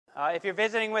If you're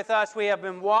visiting with us, we have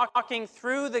been walking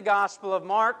through the Gospel of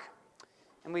Mark,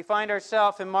 and we find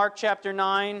ourselves in Mark chapter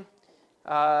 9,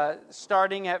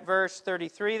 starting at verse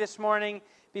 33 this morning.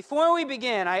 Before we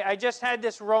begin, I just had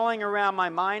this rolling around my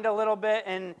mind a little bit,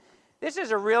 and this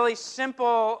is a really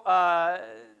simple,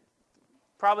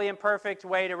 probably imperfect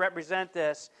way to represent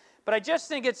this, but I just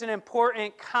think it's an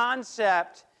important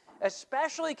concept,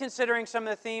 especially considering some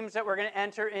of the themes that we're going to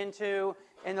enter into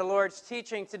in the Lord's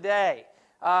teaching today.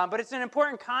 But it's an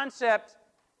important concept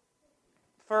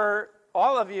for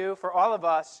all of you, for all of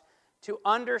us, to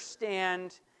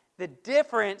understand the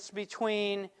difference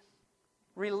between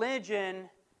religion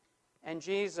and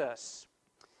Jesus.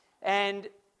 And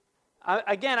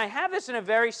again, I have this in a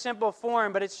very simple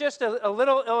form, but it's just a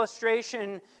little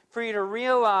illustration for you to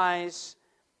realize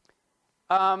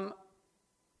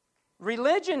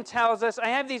religion tells us, I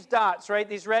have these dots, right?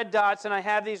 These red dots, and I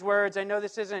have these words. I know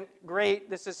this isn't great.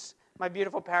 This is my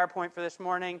beautiful PowerPoint for this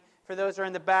morning, for those who are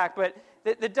in the back. But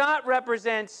the dot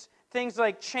represents things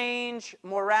like change,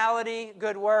 morality,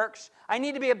 good works. I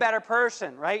need to be a better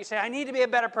person, right? You say, I need to be a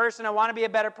better person. I want to be a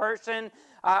better person.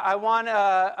 I want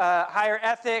a higher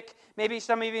ethic. Maybe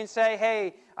some of you even say,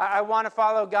 hey, I want to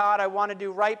follow God. I want to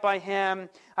do right by Him.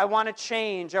 I want to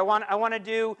change. I want to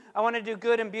do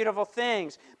good and beautiful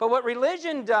things. But what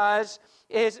religion does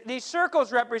is these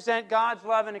circles represent God's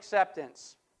love and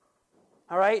acceptance.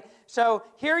 All right? So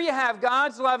here you have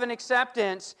God's love and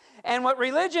acceptance. And what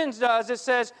religion does is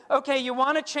says, okay, you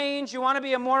want to change, you want to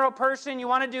be a moral person, you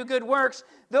want to do good works.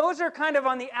 Those are kind of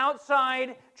on the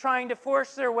outside trying to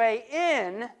force their way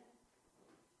in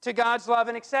to God's love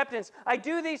and acceptance. I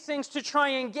do these things to try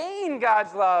and gain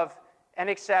God's love and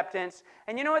acceptance.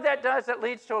 And you know what that does? That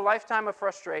leads to a lifetime of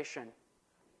frustration.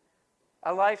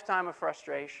 A lifetime of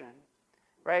frustration.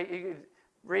 Right? You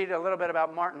read a little bit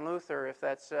about Martin Luther, if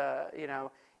that's,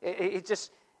 it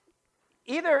just,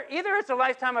 either it's a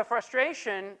lifetime of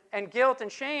frustration and guilt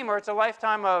and shame, or it's a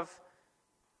lifetime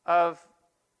of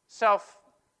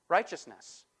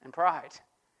self-righteousness and pride.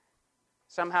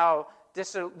 Somehow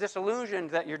disillusioned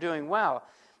that you're doing well.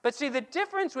 But see, the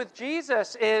difference with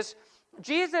Jesus is,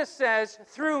 Jesus says,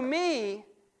 through me,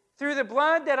 through the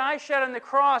blood that I shed on the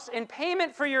cross, in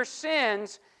payment for your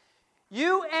sins,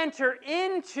 you enter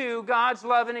into God's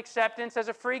love and acceptance as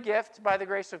a free gift by the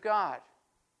grace of God.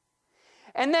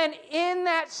 And then in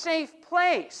that safe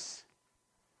place,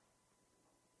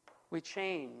 we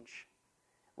change.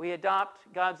 We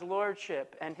adopt God's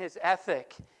lordship and His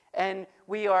ethic. And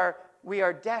we are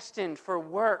destined for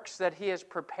works that He has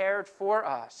prepared for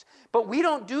us. But we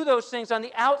don't do those things on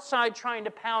the outside trying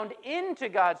to pound into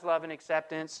God's love and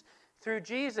acceptance. Through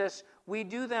Jesus, we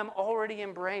do them already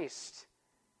embraced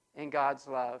in God's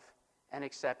love and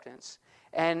acceptance.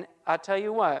 And I'll tell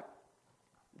you what,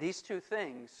 these two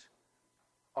things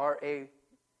are an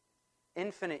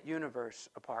infinite universe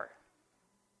apart.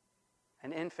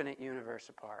 An infinite universe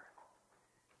apart.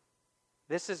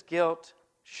 This is guilt,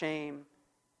 shame,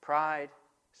 pride,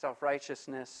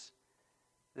 self-righteousness.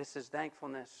 This is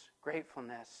thankfulness,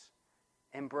 gratefulness,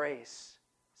 embrace,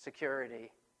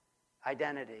 security,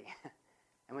 identity.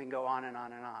 And we can go on and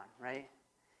on and on, right?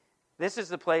 This is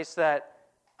the place that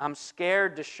I'm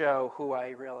scared to show who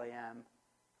I really am.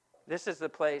 This is the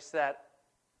place that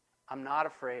I'm not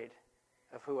afraid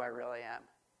of who I really am,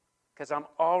 because I'm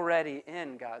already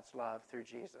in God's love through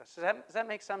Jesus. Does that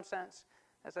make some sense?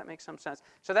 Does that make some sense?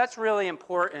 So that's really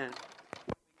important when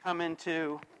we come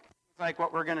into like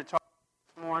what we're going to talk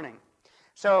about this morning.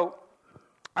 So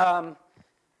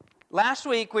last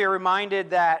week we were reminded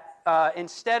that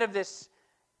instead of this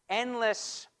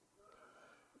endless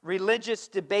religious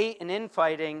debate and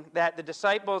infighting that the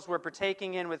disciples were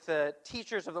partaking in with the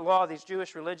teachers of the law, these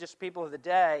Jewish religious people of the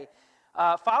day,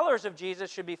 followers of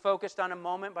Jesus should be focused on a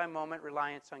moment-by-moment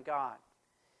reliance on God.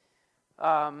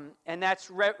 And that's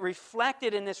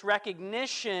reflected in this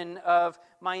recognition of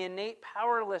my innate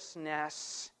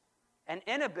powerlessness and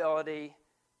inability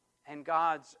and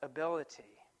God's ability.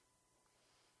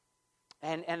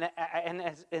 And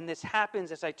this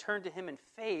happens as I turn to Him in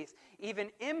faith, even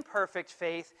imperfect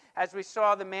faith, as we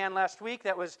saw the man last week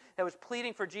that was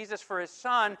pleading for Jesus for his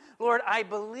son. Lord, I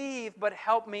believe, but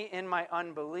help me in my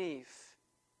unbelief.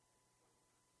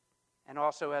 And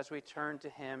also as we turn to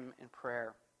Him in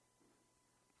prayer.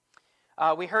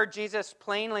 We heard Jesus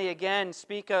plainly again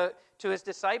speak to His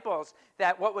disciples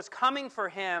that what was coming for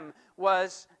Him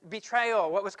was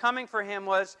betrayal. What was coming for Him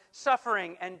was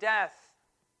suffering and death.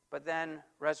 But then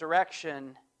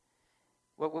resurrection.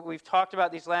 What we've talked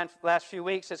about these last few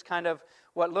weeks is kind of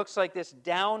what looks like this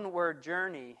downward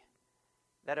journey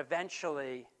that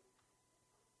eventually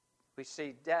we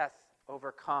see death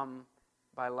overcome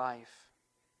by life.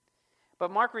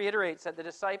 But Mark reiterates that the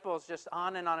disciples, just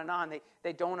on and on and on,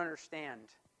 they don't understand.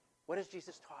 What is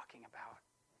Jesus talking about?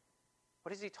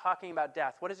 What is he talking about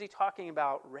death? What is he talking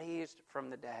about raised from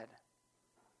the dead?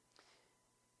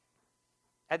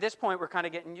 At this point, we're kind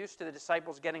of getting used to the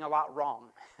disciples getting a lot wrong.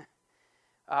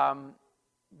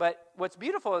 But what's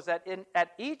beautiful is that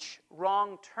at each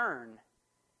wrong turn,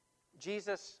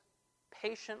 Jesus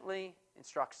patiently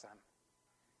instructs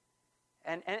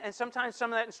them. And sometimes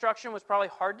some of that instruction was probably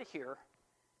hard to hear,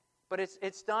 but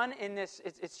it's done in this,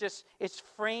 it's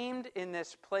framed in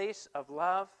this place of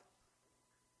love.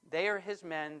 They are his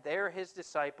men, they are his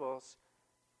disciples,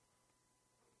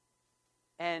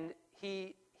 and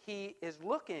he is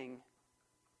looking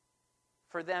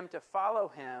for them to follow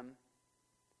him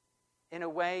in a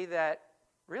way that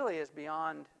really is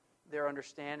beyond their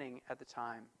understanding at the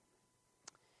time.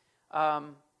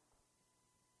 And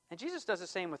Jesus does the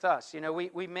same with us. You know,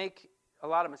 we make a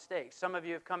lot of mistakes. Some of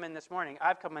you have come in this morning.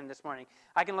 I've come in this morning.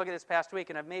 I can look at this past week,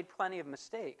 and I've made plenty of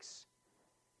mistakes.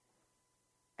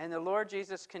 And the Lord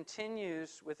Jesus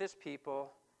continues with his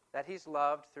people that he's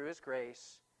loved through his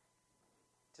grace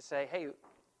to say, hey,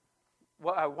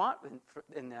 what I want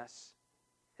in this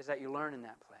is that you learn in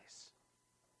that place.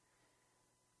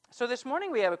 So this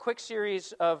morning we have a quick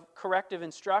series of corrective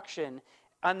instruction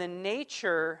on the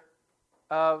nature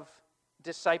of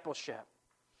discipleship.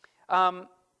 And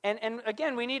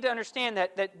again, we need to understand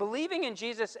that believing in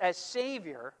Jesus as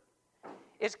Savior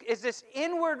is this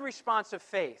inward response of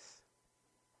faith.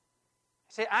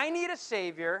 Say, I need a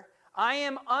Savior. I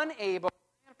am unable,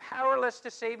 I am powerless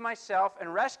to save myself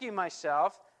and rescue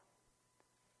myself.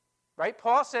 Right?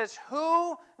 Paul says,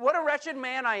 what a wretched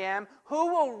man I am.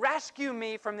 Who will rescue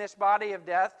me from this body of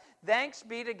death? Thanks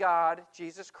be to God,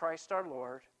 Jesus Christ our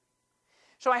Lord.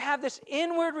 So I have this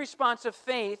inward response of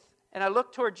faith, and I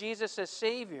look toward Jesus as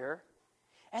Savior,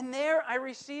 and there I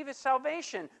receive his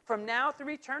salvation from now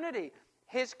through eternity,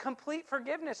 his complete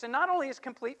forgiveness, and not only his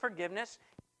complete forgiveness,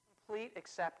 complete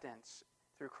acceptance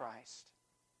through Christ.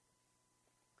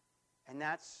 And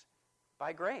that's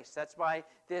by grace. That's by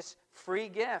this free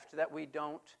gift that we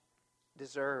don't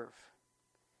deserve.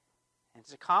 And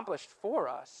it's accomplished for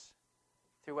us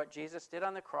through what Jesus did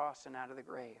on the cross and out of the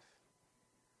grave.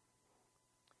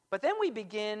 But then we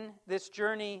begin this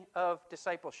journey of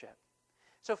discipleship.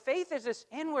 So faith is this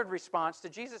inward response to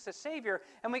Jesus as Savior,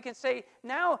 and we can say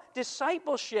now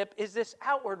discipleship is this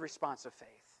outward response of faith.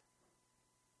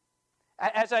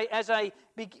 As I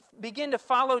begin to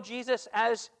follow Jesus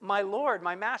as my Lord,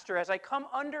 my Master, as I come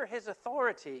under his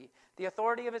authority, the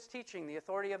authority of his teaching, the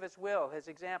authority of his will, his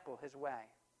example, his way.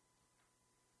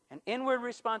 An inward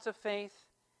response of faith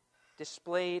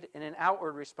displayed in an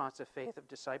outward response of faith of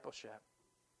discipleship.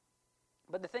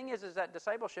 But the thing is that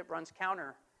discipleship runs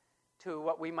counter to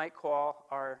what we might call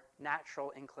our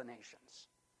natural inclinations.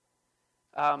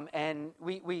 And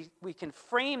we can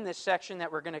frame this section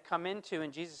that we're going to come into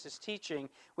in Jesus' teaching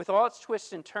with all its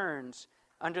twists and turns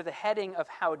under the heading of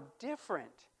how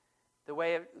different the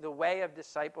way of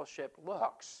discipleship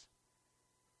looks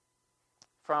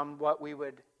from what we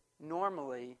would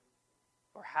normally,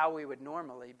 or how we would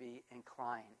normally be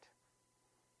inclined.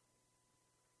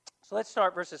 So let's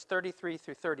start verses 33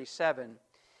 through 37.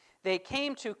 They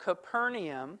came to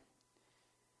Capernaum.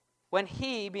 When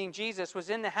he, being Jesus, was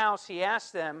in the house, he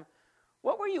asked them,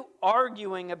 what were you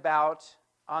arguing about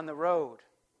on the road?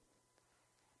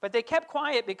 But they kept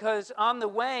quiet because on the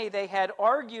way they had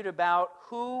argued about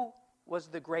who was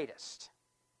the greatest.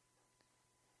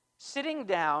 Sitting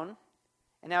down,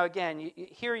 and now again,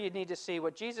 here you need to see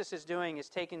what Jesus is doing is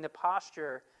taking the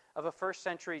posture of a first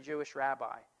century Jewish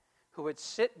rabbi who would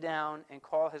sit down and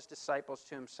call his disciples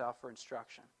to himself for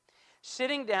instruction.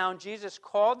 Sitting down, Jesus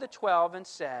called the 12 and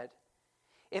said,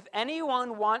 if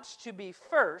anyone wants to be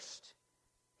first,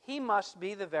 he must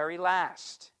be the very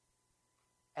last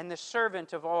and the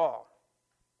servant of all.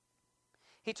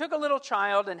 He took a little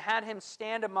child and had him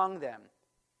stand among them.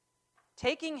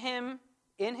 Taking him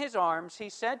in his arms, he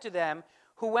said to them,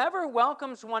 whoever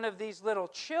welcomes one of these little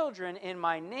children in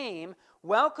my name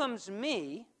welcomes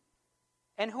me,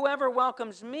 and whoever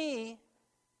welcomes me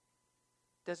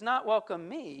does not welcome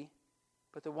me,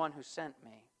 but the one who sent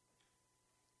me.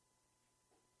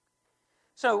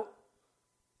 So,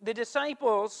 the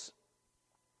disciples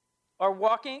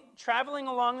are traveling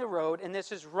along the road, and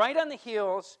this is right on the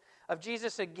heels of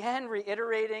Jesus again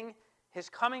reiterating his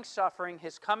coming suffering,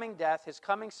 his coming death, his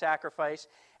coming sacrifice.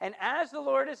 And as the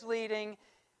Lord is leading,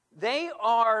 they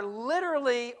are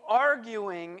literally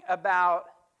arguing about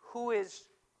who is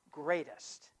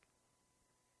greatest.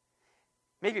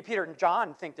 Maybe Peter and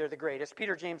John think they're the greatest.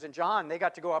 Peter, James, and John, they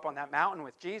got to go up on that mountain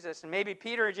with Jesus. And maybe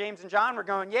Peter, James, and John were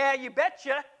going, yeah, you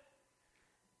betcha.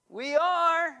 We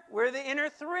are. We're the inner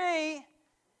three.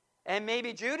 And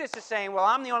maybe Judas is saying, well,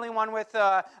 I'm the only one with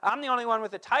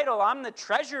the title. I'm the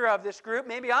treasurer of this group.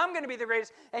 Maybe I'm going to be the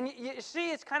greatest. And you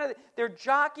see, it's kind of, they're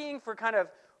jockeying for kind of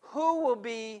who will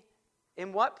be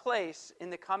in what place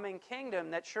in the coming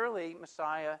kingdom that surely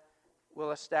Messiah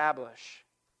will establish.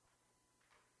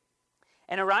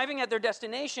 And arriving at their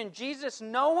destination, Jesus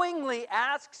knowingly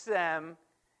asks them,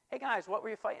 hey guys, what were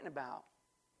you fighting about?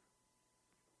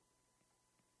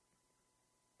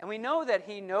 And we know that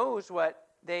he knows what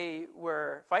they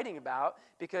were fighting about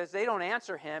because they don't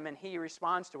answer him and he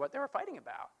responds to what they were fighting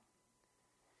about.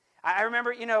 I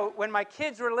remember, when my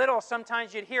kids were little,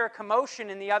 sometimes you'd hear a commotion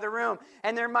in the other room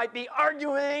and there might be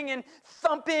arguing and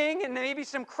thumping and maybe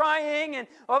some crying, and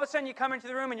all of a sudden you come into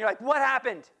the room and you're like, what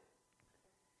happened?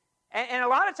 And a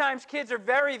lot of times kids are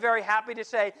very, very happy to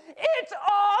say, it's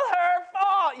all her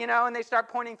fault, and they start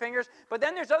pointing fingers. But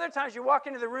then there's other times you walk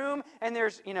into the room and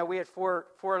there's, we had four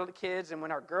kids, and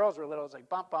when our girls were little, it was like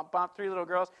bump, bump, bump, 3 little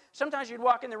girls. Sometimes you'd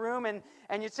walk in the room and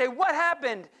you'd say, what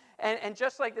happened? And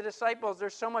just like the disciples,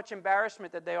 there's so much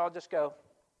embarrassment that they all just go.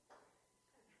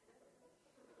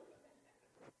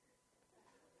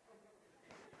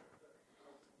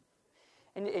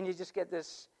 And you just get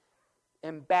this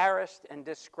embarrassed and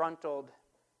disgruntled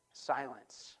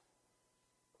silence.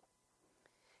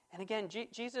 And again,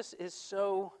 Jesus is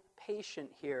so patient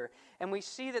here. And we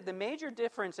see that the major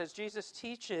difference, as Jesus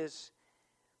teaches,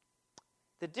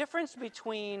 the difference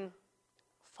between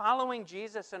following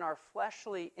Jesus and our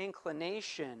fleshly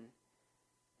inclination,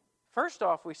 first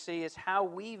off, we see is how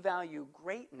we value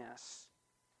greatness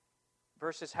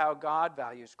versus how God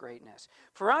values greatness.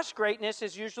 For us, greatness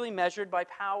is usually measured by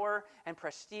power and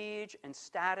prestige and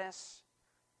status,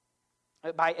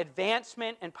 by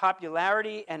advancement and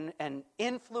popularity and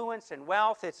influence and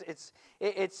wealth. It's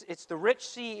the rich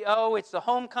CEO, it's the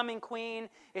homecoming queen,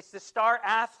 it's the star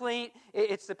athlete,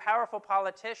 it's the powerful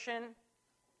politician.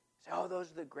 So,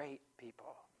 those are the great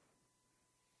people.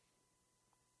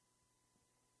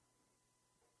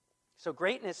 So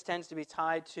greatness tends to be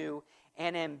tied to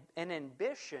an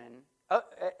ambition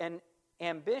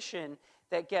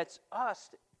that gets us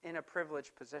in a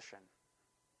privileged position.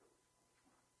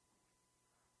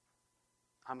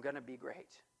 I'm going to be great.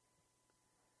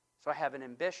 So I have an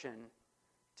ambition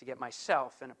to get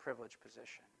myself in a privileged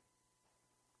position.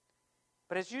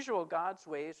 But as usual, God's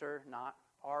ways are not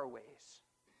our ways.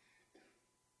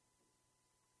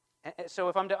 So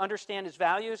if I'm to understand his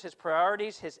values, his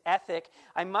priorities, his ethic,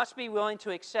 I must be willing to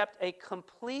accept a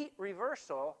complete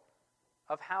reversal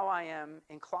of how I am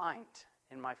inclined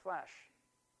in my flesh.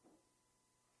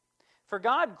 For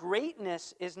God,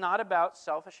 greatness is not about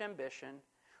selfish ambition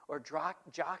or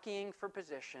jockeying for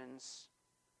positions,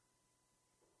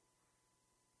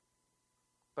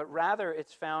 but rather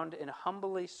it's found in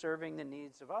humbly serving the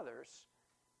needs of others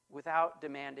without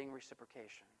demanding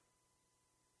reciprocation.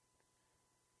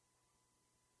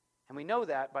 And we know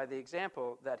that by the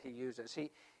example that he uses.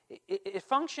 It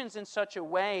functions in such a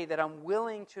way that I'm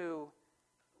willing to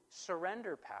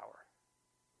surrender power,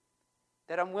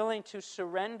 that I'm willing to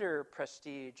surrender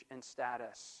prestige and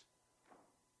status,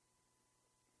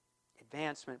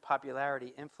 advancement,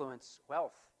 popularity, influence,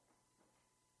 wealth,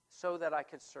 so that I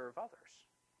could serve others.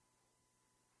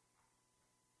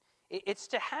 It's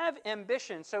to have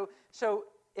ambition. So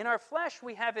in our flesh,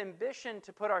 we have ambition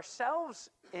to put ourselves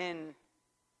in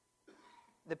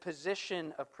the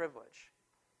position of privilege.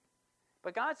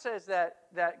 But God says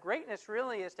that greatness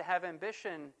really is to have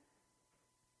ambition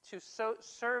to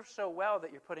serve so well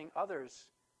that you're putting others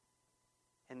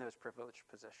in those privileged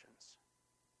positions.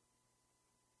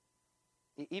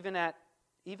 Even at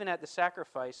the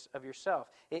sacrifice of yourself.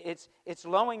 It's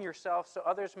lowering yourself so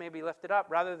others may be lifted up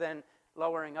rather than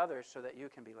lowering others so that you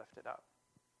can be lifted up.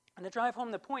 And to drive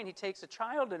home the point, he takes a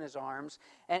child in his arms,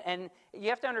 and you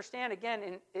have to understand,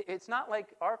 again, it's not like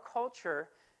our culture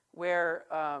where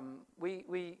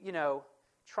we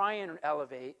try and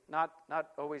elevate, not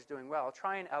always doing well,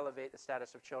 try and elevate the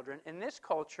status of children. In this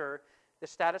culture, the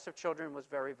status of children was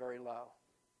very, very low.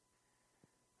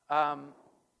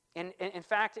 In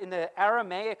fact, in the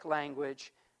Aramaic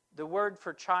language, the word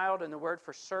for child and the word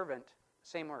for servant,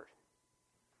 same word.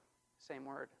 Same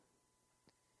word.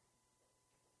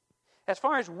 As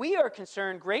far as we are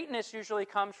concerned, greatness usually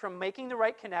comes from making the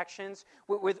right connections,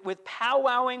 with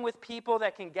powwowing with people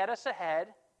that can get us ahead.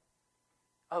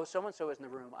 Oh, so-and-so is in the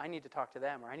room. I need to talk to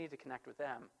them, or I need to connect with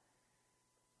them.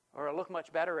 Or it'll look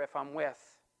much better if I'm with.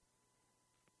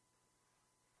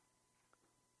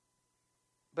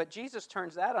 But Jesus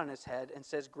turns that on his head and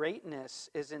says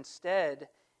greatness is instead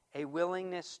a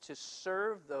willingness to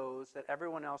serve those that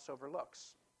everyone else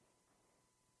overlooks.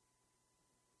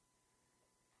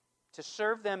 To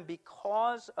serve them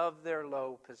because of their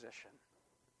low position.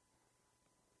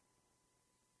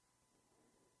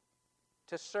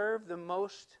 To serve the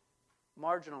most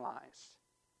marginalized.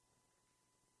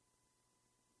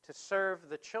 To serve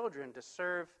the children, to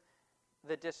serve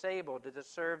the disabled, to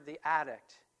serve the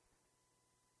addict,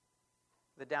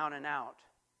 the down and out.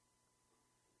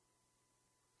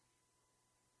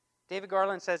 David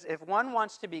Garland says, if one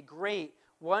wants to be great,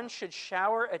 one should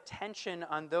shower attention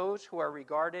on those who are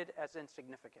regarded as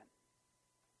insignificant.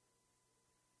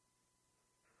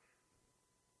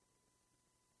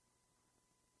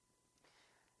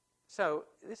 So,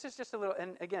 this is just a little,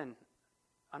 and again,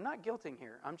 I'm not guilting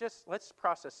here. Let's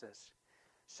process this.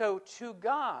 So, to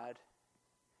God,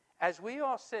 as we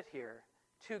all sit here,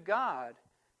 to God,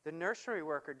 the nursery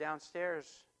worker downstairs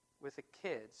with the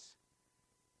kids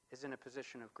is in a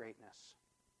position of greatness.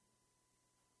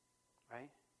 Right?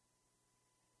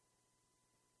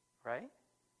 Right?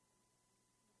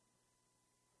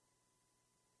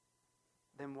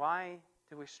 Then why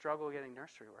do we struggle getting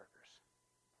nursery workers?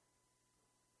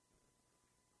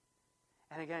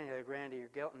 And again, you're like, Randy, you're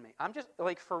guilting me. I'm just,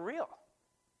 like, for real.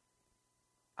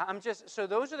 So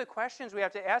those are the questions we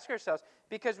have to ask ourselves.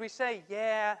 Because we say,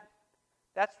 yeah,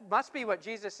 that must be what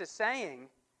Jesus is saying.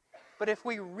 But if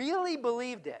we really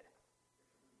believed it,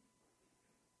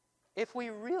 if we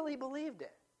really believed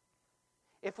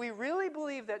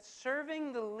that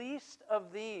serving the least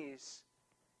of these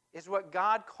is what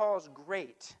God calls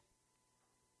great,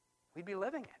 we'd be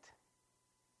living it.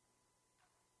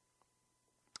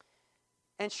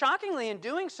 And shockingly, in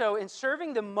doing so, in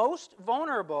serving the most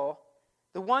vulnerable,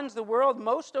 the ones the world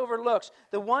most overlooks,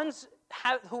 the ones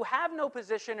who have no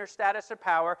position or status or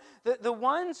power, the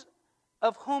ones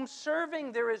of whom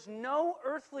serving there is no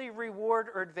earthly reward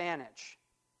or advantage.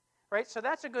 Right? So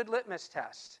that's a good litmus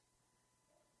test.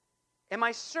 Am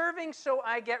I serving so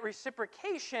I get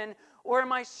reciprocation, or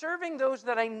am I serving those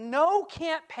that I know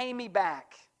can't pay me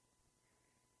back?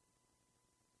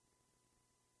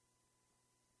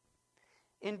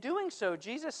 In doing so,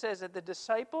 Jesus says that the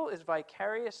disciple is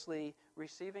vicariously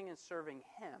receiving and serving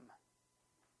him.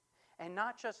 And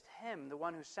not just him, the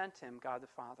one who sent him, God the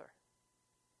Father.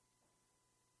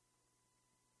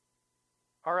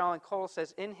 R. Alan Cole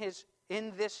says,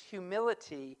 in this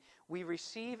humility, we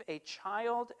receive a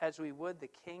child as we would the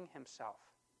king himself.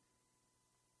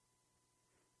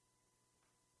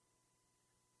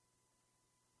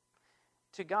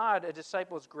 To God, a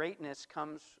disciple's greatness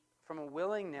comes from a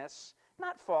willingness,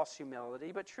 not false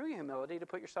humility, but true humility, to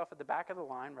put yourself at the back of the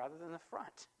line rather than the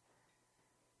front.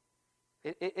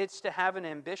 It's to have an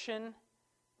ambition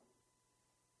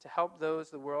to help those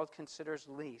the world considers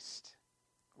least,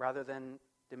 rather than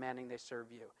demanding they serve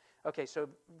you. Okay, so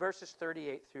verses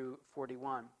 38 through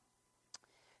 41.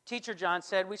 Teacher, John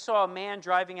said, we saw a man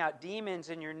driving out demons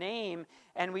in your name,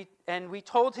 and we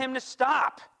told him to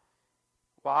stop.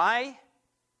 Why?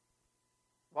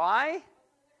 Why?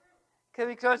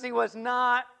 Because he was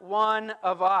not one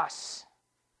of us.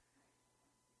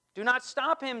 Do not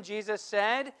stop him, Jesus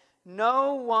said.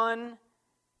 No one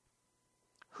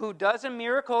who does a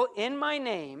miracle in my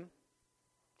name,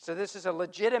 so this is a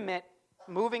legitimate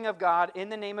moving of God in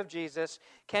the name of Jesus,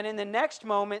 can in the next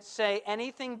moment say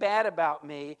anything bad about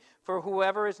me, for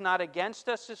whoever is not against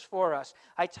us is for us.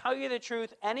 I tell you the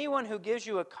truth, anyone who gives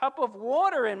you a cup of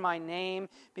water in my name,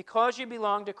 because you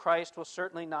belong to Christ, will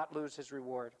certainly not lose his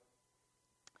reward.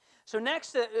 So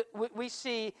next, we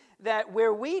see that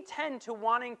where we tend to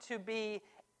wanting to be,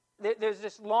 there's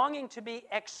this longing to be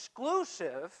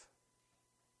exclusive,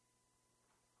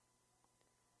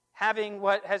 having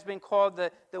what has been called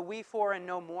the we for and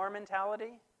no more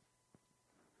mentality.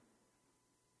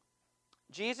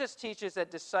 Jesus teaches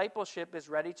that discipleship is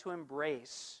ready to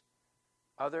embrace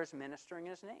others ministering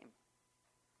in his name,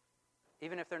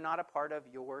 even if they're not a part of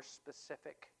your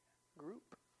specific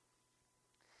group.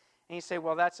 And you say,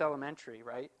 well, that's elementary,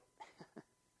 right?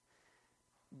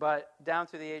 But down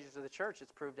through the ages of the church,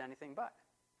 it's proved anything but.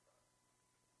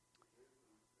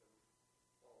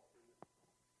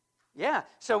 Yeah,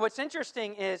 so what's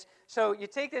interesting is, so you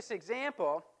take this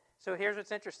example, so here's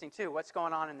what's interesting too, what's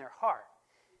going on in their heart.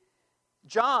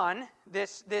 John,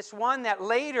 this one that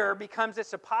later becomes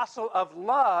this apostle of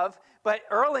love, but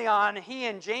early on, he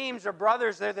and James are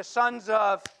brothers, they're the sons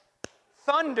of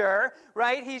thunder,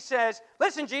 right? He says,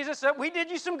 listen, Jesus, we did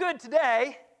you some good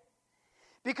today,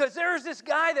 because there's this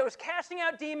guy that was casting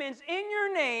out demons in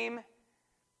your name,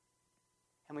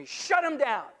 and we shut him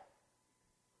down.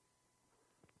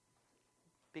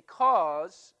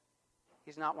 because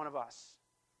he's not one of us.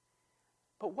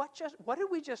 But what did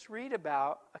we just read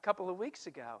about a couple of weeks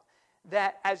ago?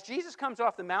 That as Jesus comes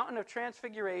off the mountain of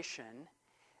transfiguration,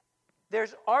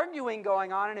 there's arguing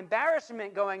going on and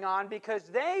embarrassment going on because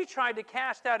they tried to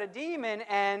cast out a demon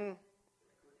and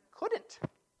couldn't.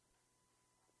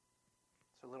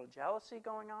 There's a little jealousy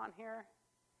going on here.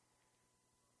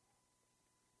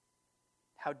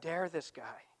 How dare this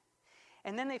guy?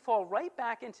 And then they fall right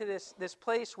back into this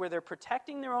place where they're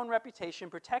protecting their own reputation,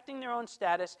 protecting their own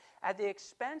status at the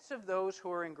expense of those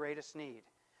who are in greatest need.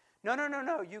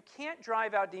 No. You can't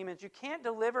drive out demons. You can't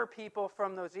deliver people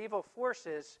from those evil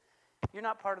forces. You're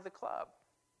not part of the club.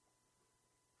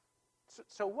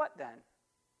 So what then?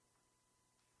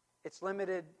 It's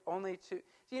limited only to...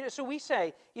 So we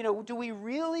say, do we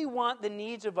really want the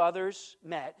needs of others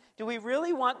met? Do we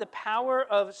really want the power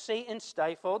of Satan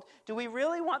stifled? Do we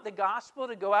really want the gospel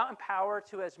to go out in power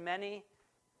to as many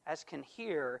as can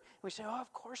hear? We say,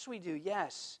 of course we do,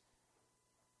 yes.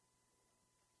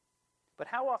 But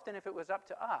how often, if it was up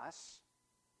to us,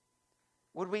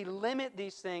 would we limit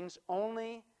these things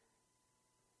only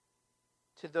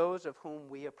to those of whom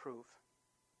we approve?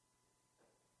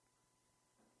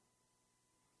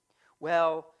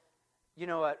 Well, you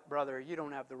know what, brother, you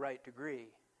don't have the right degree.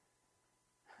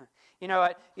 You know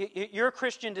what, your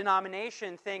Christian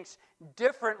denomination thinks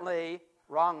differently,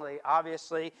 wrongly,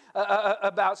 obviously,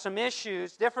 about some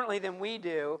issues differently than we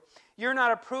do. You're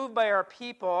not approved by our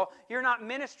people. You're not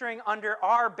ministering under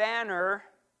our banner.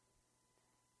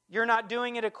 You're not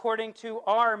doing it according to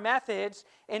our methods.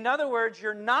 In other words,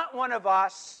 you're not one of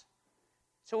us,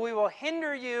 so we will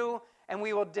hinder you and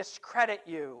we will discredit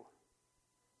you.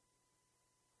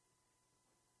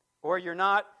 Or you're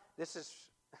not,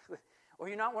 or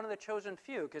you're not one of the chosen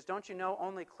few, because don't you know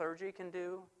only clergy can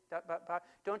do that?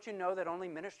 Don't you know that only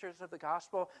ministers of the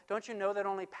gospel? Don't you know that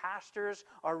only pastors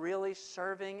are really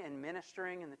serving and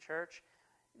ministering in the church?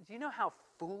 Do you know how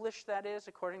foolish that is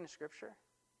according to Scripture?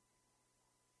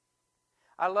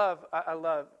 I love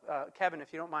Kevin,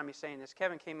 if you don't mind me saying this.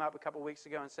 Kevin came up a couple weeks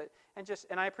ago and said,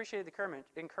 and I appreciated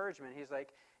the encouragement. He's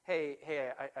like, hey,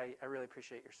 I really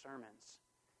appreciate your sermons.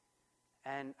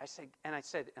 And I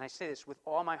say this with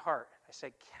all my heart. I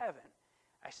said, Kevin,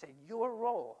 your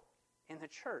role in the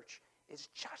church is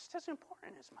just as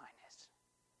important as mine is.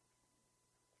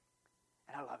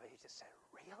 And I love it. He just said,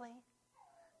 really?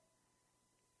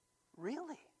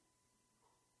 Really?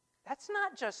 That's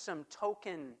not just some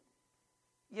token,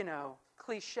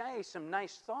 cliche, some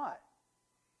nice thought.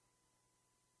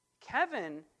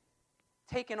 Kevin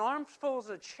taking armfuls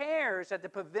of chairs at the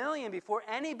pavilion before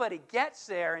anybody gets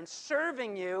there and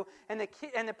serving you, and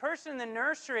the person in the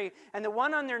nursery and the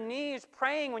one on their knees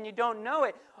praying when you don't know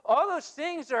it, all those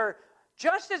things are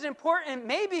just as important,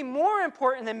 maybe more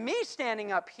important than me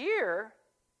standing up here.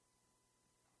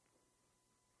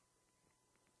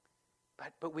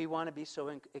 But we want to be so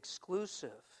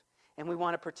exclusive. And we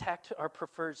want to protect our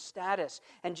preferred status.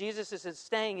 And Jesus is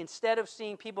saying, instead of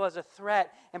seeing people as a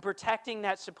threat and protecting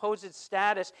that supposed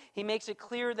status, he makes it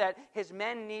clear that his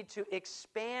men need to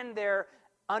expand their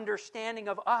understanding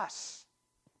of us.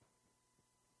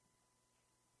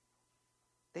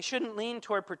 They shouldn't lean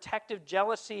toward protective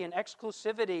jealousy and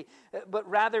exclusivity, but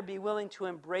rather be willing to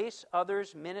embrace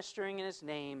others ministering in his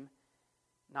name,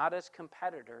 not as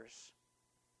competitors,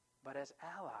 but as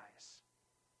allies.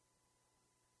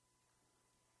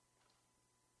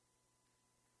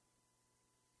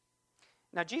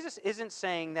 Now, Jesus isn't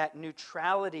saying that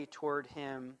neutrality toward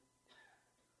him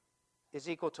is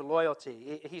equal to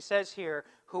loyalty. He says here,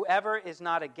 whoever is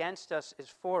not against us is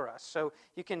for us. So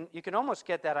you can almost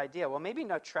get that idea. Well, maybe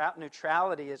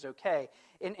neutrality is okay.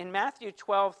 In Matthew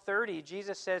 12:30,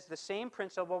 Jesus says the same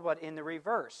principle, but in the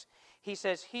reverse. He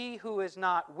says, he who is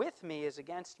not with me is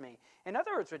against me. In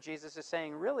other words, what Jesus is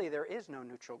saying, really, there is no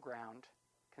neutral ground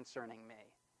concerning me.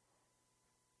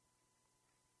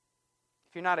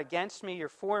 If you're not against me, you're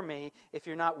for me. If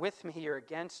you're not with me, you're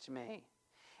against me.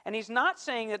 And he's not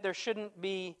saying that there shouldn't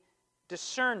be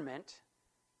discernment.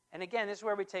 And again, this is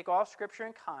where we take all Scripture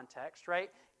in context, right?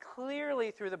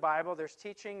 Clearly through the Bible, there's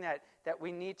teaching that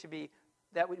we need to be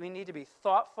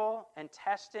thoughtful and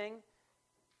testing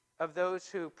of those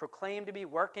who proclaim to be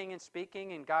working and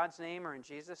speaking in God's name or in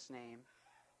Jesus' name.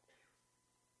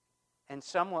 And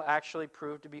some will actually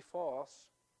prove to be false.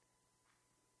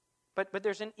 But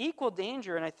there's an equal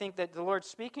danger, and I think that the Lord's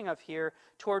speaking of here,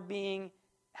 toward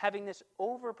having this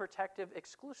overprotective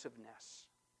exclusiveness.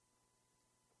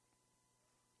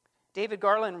 David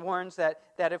Garland warns that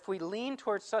if we lean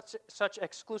towards such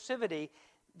exclusivity,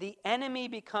 the enemy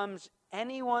becomes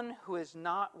anyone who is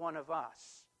not one of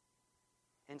us.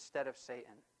 instead of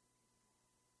Satan.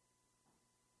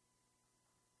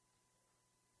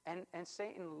 And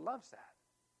Satan loves that,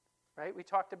 right? We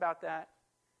talked about that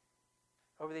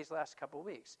over these last couple of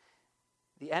weeks.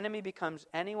 The enemy becomes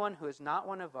anyone who is not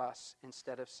one of us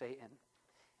instead of Satan.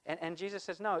 And Jesus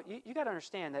says, no, you got to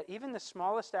understand that even the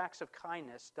smallest acts of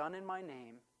kindness done in my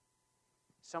name,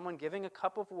 someone giving a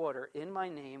cup of water in my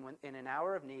name in an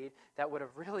hour of need, that would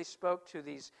have really spoke to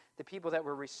the people that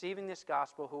were receiving this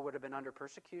gospel who would have been under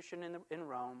persecution in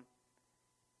Rome.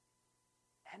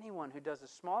 Anyone who does the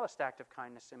smallest act of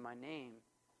kindness in my name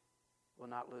will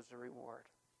not lose the reward.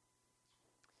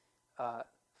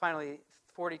 Finally,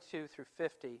 42 through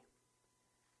 50,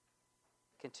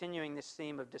 continuing this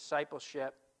theme of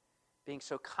discipleship being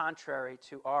so contrary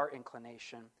to our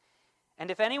inclination.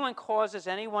 And if anyone causes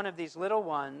any one of these little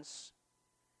ones,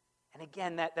 and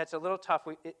again, that's a little tough.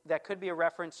 That could be a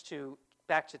reference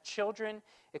back to children.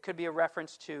 It could be a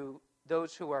reference to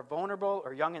those who are vulnerable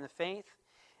or young in the faith.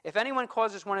 If anyone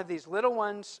causes one of these little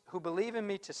ones who believe in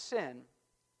me to sin,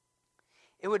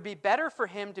 it would be better for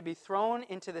him to be thrown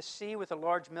into the sea with a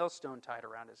large millstone tied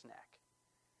around his neck.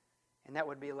 And that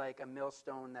would be like a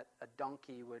millstone that a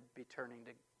donkey would be turning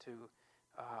to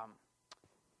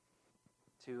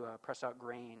press out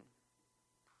grain.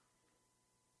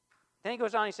 Then he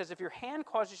goes on, he says, if your hand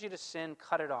causes you to sin,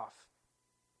 cut it off.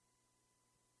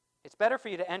 It's better for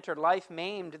you to enter life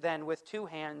maimed than with two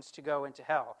hands to go into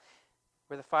hell,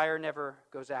 where the fire never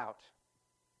goes out.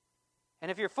 And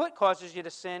if your foot causes you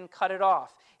to sin, cut it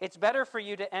off. It's better for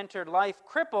you to enter life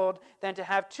crippled than to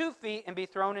have 2 feet and be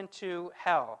thrown into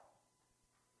hell.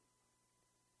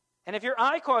 And if your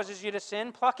eye causes you to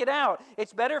sin, pluck it out.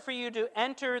 It's better for you to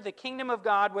enter the kingdom of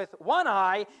God with 1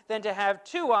 eye than to have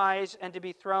 2 eyes and to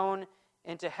be thrown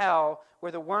into hell,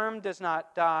 where the worm does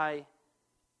not die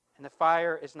and the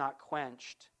fire is not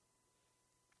quenched.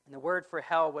 And the word for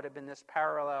hell would have been this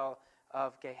parallel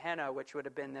of Gehenna, which would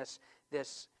have been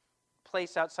this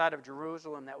place outside of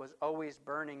Jerusalem that was always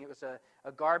burning. It was a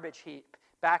garbage heap.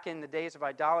 Back in the days of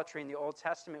idolatry in the Old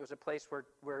Testament, it was a place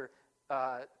where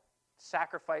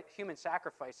human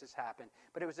sacrifices happened.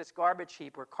 But it was this garbage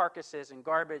heap where carcasses and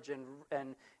garbage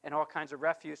and all kinds of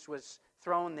refuse was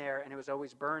thrown there, and it was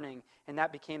always burning. And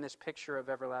that became this picture of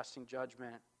everlasting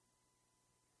judgment.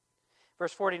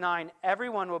 Verse 49,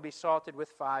 everyone will be salted with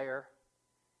fire.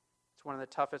 It's one of the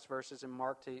toughest verses in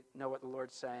Mark to know what the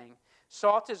Lord's saying.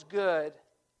 Salt is good,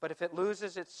 but if it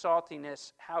loses its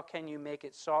saltiness, how can you make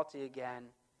it salty again?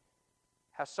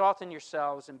 Have salt in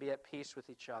yourselves and be at peace with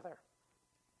each other.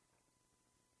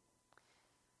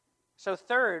 So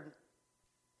third,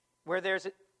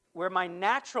 where my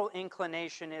natural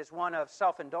inclination is one of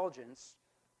self-indulgence,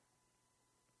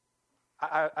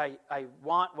 I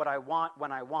want what I want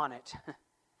when I want it.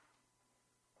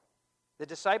 The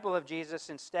disciple of Jesus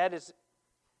instead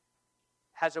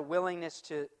has a willingness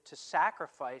to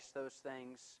sacrifice those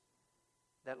things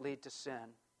that lead to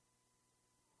sin.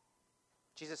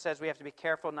 Jesus says we have to be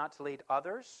careful not to lead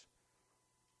others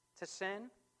to sin,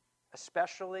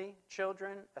 especially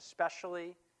children,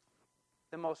 especially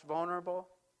the most vulnerable,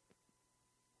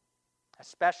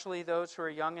 especially those who are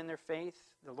young in their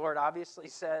faith. The Lord obviously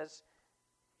says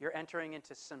you're entering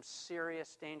into some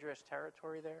serious, dangerous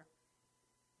territory there.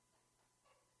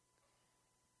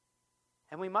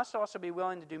 And we must also be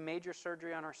willing to do major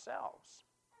surgery on ourselves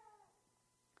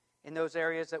in those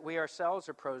areas that we ourselves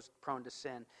are prone to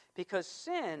sin. Because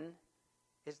sin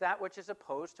is that which is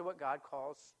opposed to what God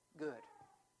calls good.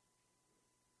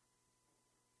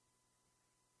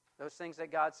 Those things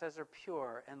that God says are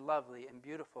pure and lovely and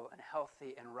beautiful and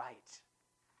healthy and right.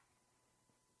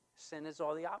 Sin is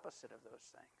all the opposite of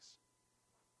those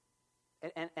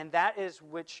things. And that is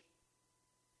which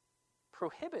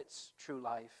prohibits true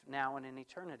life now and in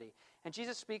eternity. And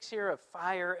Jesus speaks here of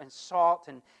fire and salt,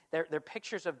 and they're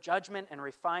pictures of judgment and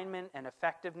refinement and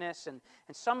effectiveness. And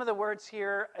some of the words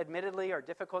here, admittedly, are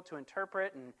difficult to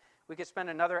interpret, and we could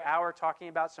spend another hour talking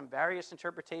about some various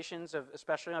interpretations of,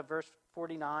 especially of verse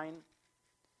 49.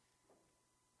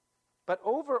 But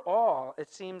overall,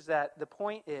 it seems that the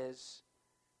point is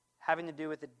having to do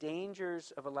with the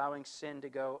dangers of allowing sin to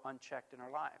go unchecked in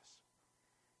our lives.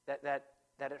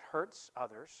 That it hurts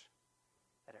others,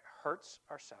 that it hurts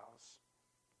ourselves,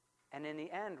 and in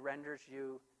the end renders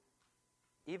you,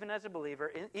 even as a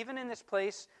believer, even in this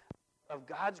place of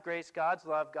God's grace, God's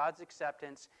love, God's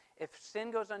acceptance, if sin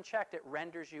goes unchecked, it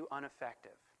renders you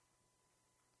ineffective.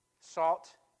 Salt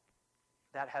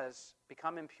that has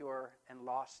become impure and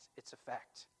lost its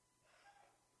effect.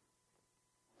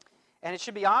 And it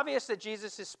should be obvious that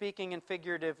Jesus is speaking in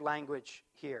figurative language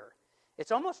here.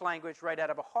 It's almost language right out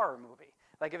of a horror movie.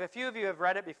 Like if a few of you have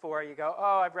read it before, you go,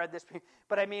 oh, I've read this.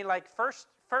 But I mean, like first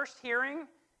hearing.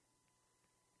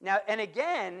 Now, and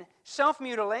again,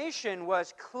 self-mutilation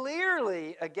was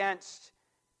clearly against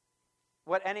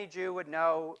what any Jew would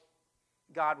know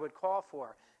God would call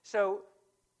for. So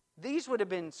these would have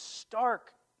been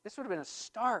stark. This would have been a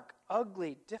stark,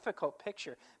 ugly, difficult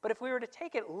picture. But if we were to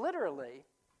take it literally,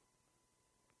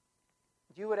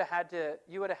 you would have had to,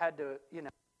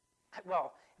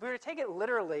 well, if we were to take it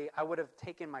literally, I would have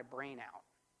taken my brain out,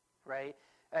 right?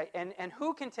 And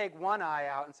who can take one eye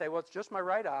out and say, well, it's just my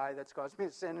right eye that's caused me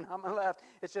to sin and not my left.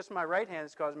 It's just my right hand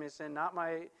that's caused me to sin, not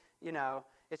my,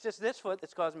 it's just this foot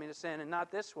that's caused me to sin and not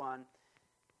this one.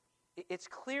 It's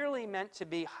clearly meant to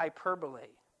be hyperbole,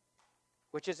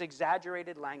 which is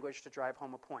exaggerated language to drive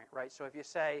home a point, right? So if you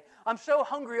say, I'm so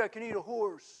hungry I can eat a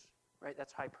horse, right,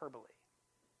 that's hyperbole.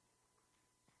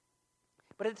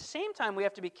 But at the same time, we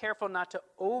have to be careful not to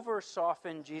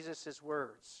over-soften Jesus'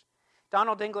 words.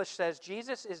 Donald English says,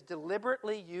 Jesus is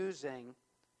deliberately using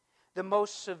the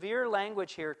most severe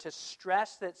language here to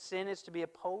stress that sin is to be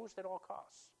opposed at all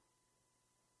costs.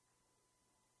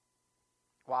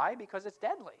 Why? Because it's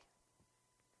deadly.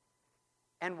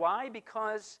 And why?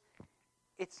 Because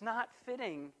it's not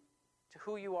fitting to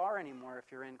who you are anymore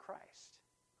if you're in Christ.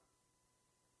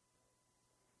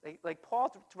 Like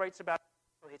Paul writes about,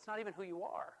 it's not even who you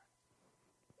are.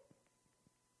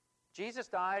 Jesus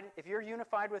died. If you're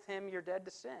unified with him, you're dead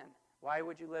to sin. Why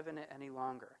would you live in it any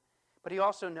longer? But he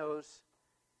also knows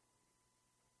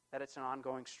that it's an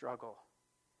ongoing struggle.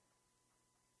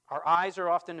 Our eyes are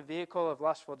often a vehicle of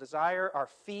lustful desire. Our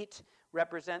feet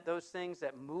represent those things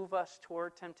that move us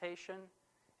toward temptation.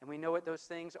 And we know what those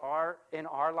things are in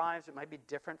our lives. It might be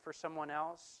different for someone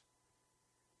else.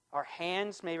 Our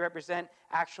hands may represent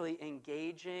actually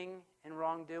engaging in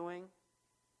wrongdoing.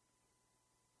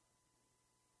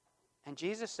 And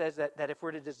Jesus says that if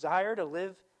we're to desire to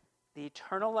live the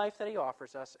eternal life that he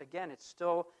offers us, again, it's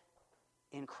still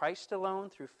in Christ alone,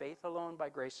 through faith alone, by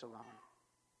grace alone.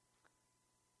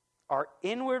 Our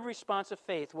inward response of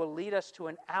faith will lead us to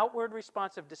an outward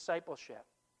response of discipleship.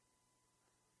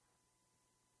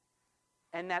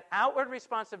 And that outward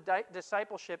response of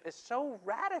discipleship is so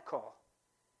radical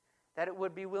that it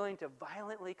would be willing to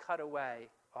violently cut away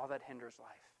all that hinders life.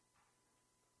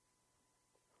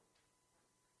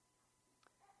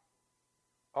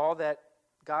 All that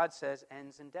God says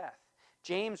ends in death.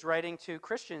 James, writing to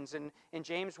Christians in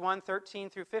James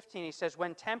 1:13 through 15, he says,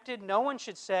 when tempted, no one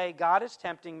should say, God is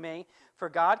tempting me, for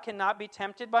God cannot be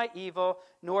tempted by evil,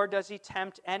 nor does he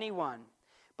tempt anyone.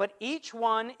 But each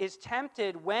one is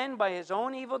tempted when, by his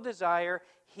own evil desire,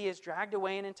 he is dragged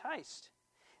away and enticed.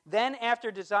 Then,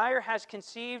 after desire has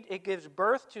conceived, it gives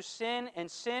birth to sin, and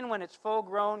sin, when it's full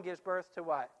grown, gives birth to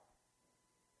what?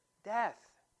 Death.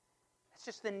 It's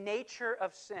just the nature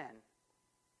of sin.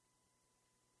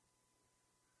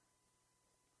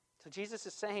 So Jesus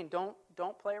is saying,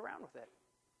 don't play around with it.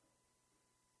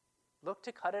 Look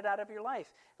to cut it out of your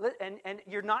life. And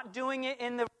you're not doing it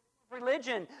in the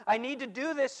religion. I need to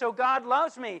do this so God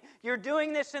loves me. You're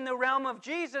doing this in the realm of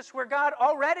Jesus where God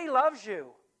already loves you.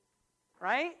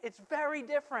 Right? It's very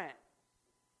different.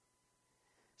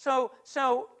 So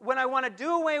when I want to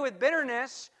do away with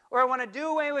bitterness, or I want to do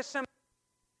away with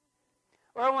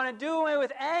or I want to do away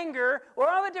with anger, or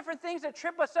all the different things that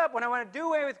trip us up. When I want to do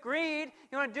away with greed,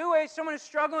 you want to do away with someone who's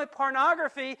struggling with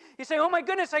pornography, you say, oh my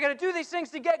goodness, I got to do these things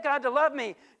to get God to love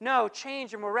me. No,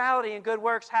 change in morality and good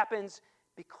works happens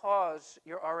because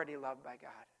you're already loved by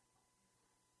God.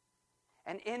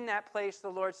 And in that place, the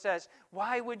Lord says,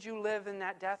 why would you live in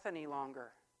that death any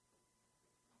longer?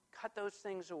 Cut those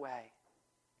things away.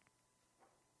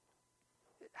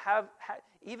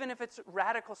 Even if it's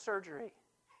radical surgery.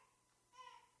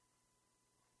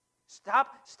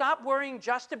 Stop worrying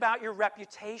just about your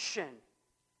reputation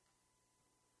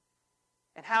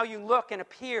and how you look and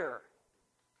appear.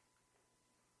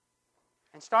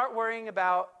 And start worrying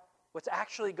about what's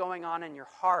actually going on in your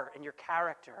heart and your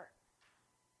character.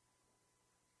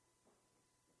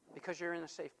 Because you're in a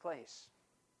safe place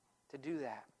to do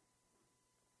that.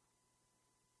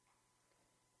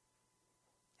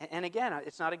 And again,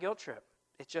 it's not a guilt trip.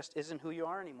 It just isn't who you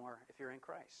are anymore if you're in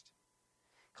Christ.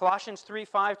 Colossians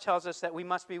 3:5 tells us that we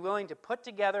must be willing to put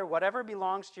together whatever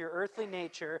belongs to your earthly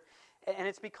nature, and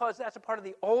it's because that's a part of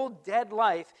the old dead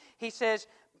life. He says,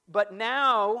 but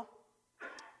now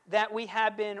that we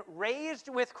have been raised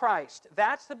with Christ,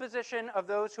 that's the position of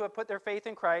those who have put their faith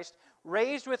in Christ,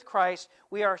 raised with Christ,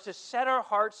 we are to set our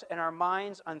hearts and our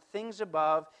minds on things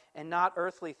above and not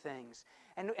earthly things.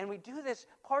 And we do this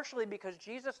partially because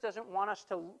Jesus doesn't want us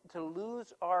to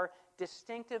lose our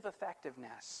distinctive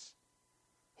effectiveness.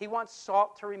 He wants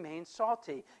salt to remain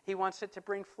salty. He wants it to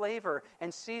bring flavor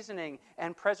and seasoning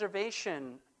and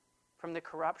preservation from the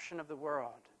corruption of the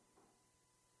world.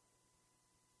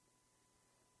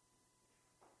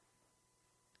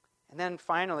 And then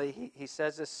finally, he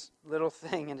says this little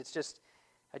thing, and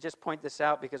I just point this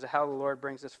out because of how the Lord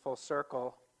brings this full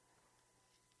circle.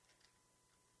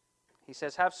 He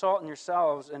says, have salt in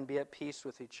yourselves and be at peace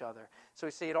with each other. So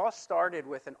we see it all started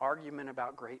with an argument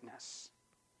about greatness,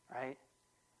 right?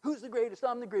 Who's the greatest?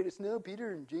 I'm the greatest. No,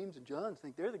 Peter and James and John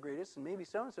think they're the greatest, and maybe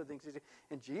so-and-so thinks he's.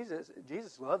 And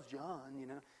Jesus loves John, you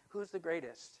know. Who's the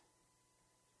greatest?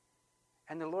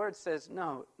 And the Lord says,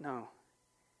 no.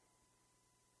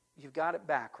 You've got it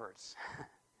backwards.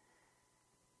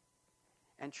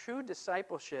 And true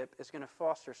discipleship is going to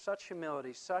foster such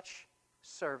humility, such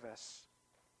service,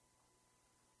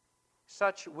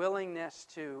 such willingness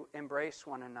to embrace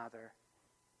one another,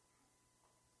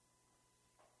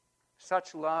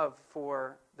 such love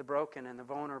for the broken and the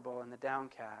vulnerable and the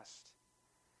downcast,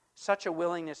 such a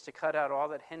willingness to cut out all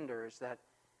that hinders that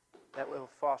will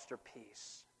foster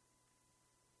peace.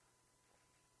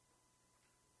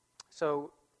 So,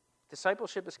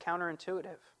 discipleship is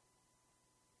counterintuitive.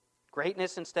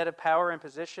 Greatness instead of power and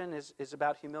position is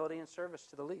about humility and service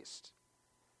to the least.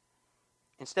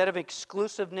 Instead of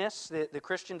exclusiveness, the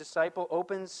Christian disciple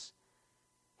opens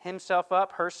himself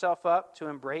up, herself up to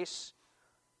embrace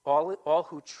all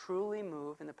who truly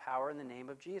move in the power and the name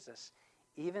of Jesus,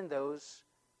 even those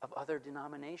of other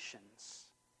denominations.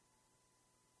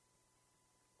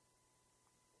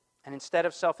 And instead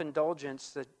of self-indulgence,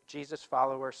 the Jesus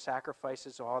follower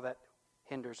sacrifices all that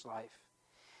hinders life.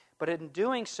 But in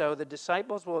doing so, the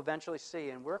disciples will eventually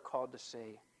see, and we're called to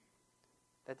see,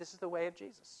 that this is the way of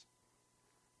Jesus.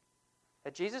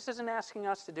 That Jesus isn't asking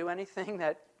us to do anything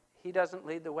that he doesn't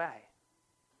lead the way.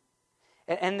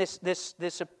 And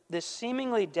this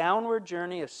seemingly downward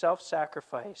journey of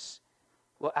self-sacrifice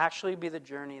will actually be the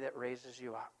journey that raises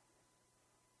you up.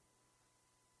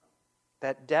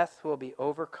 That death will be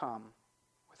overcome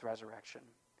with resurrection.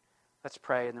 Let's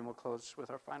pray, and then we'll close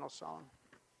with our final song.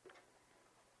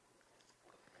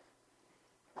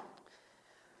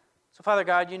 So, Father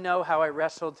God, you know how I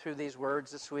wrestled through these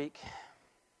words this week.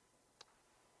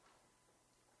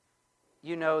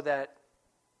 You know that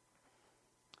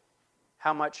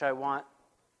how much I want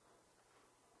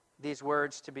these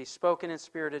words to be spoken in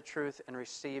spirit and truth and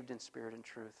received in spirit and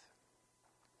truth.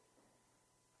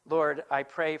 Lord, I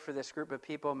pray for this group of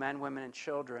people, men, women, and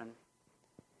children,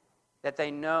 that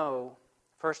they know,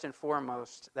 first and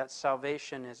foremost, that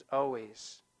salvation is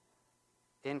always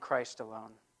in Christ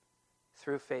alone,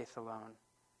 through faith alone,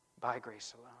 by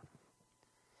grace alone.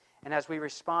 And as we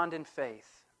respond in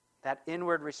faith, that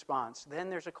inward response,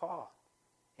 then there's a call.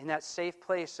 In that safe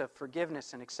place of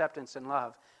forgiveness and acceptance and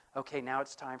love, okay, now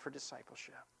it's time for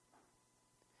discipleship.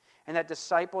 And that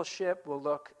discipleship will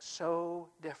look so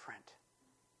different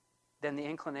than the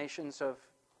inclinations of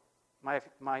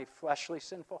my fleshly,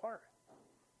 sinful heart.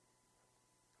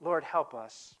 Lord, help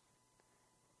us,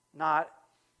 not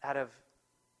out of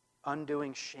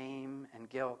undoing shame and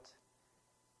guilt.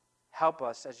 Help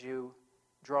us as you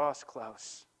draw us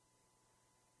close.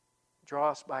 Draw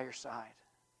us by your side.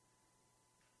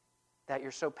 That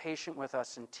you're so patient with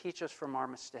us and teach us from our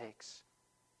mistakes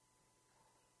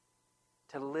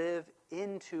to live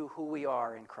into who we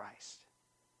are in Christ.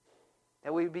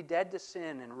 That we would be dead to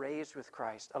sin and raised with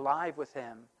Christ, alive with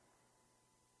him,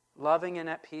 loving and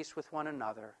at peace with one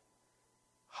another,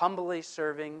 humbly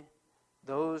serving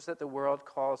those that the world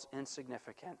calls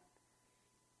insignificant,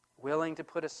 willing to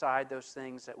put aside those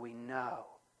things that we know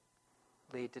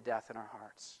lead to death in our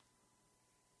hearts.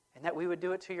 And that we would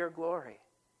do it to your glory.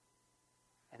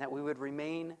 And that we would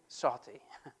remain salty,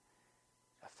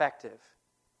 effective,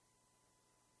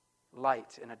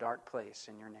 light in a dark place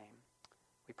in your name.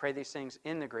 We pray these things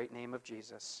in the great name of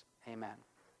Jesus. Amen.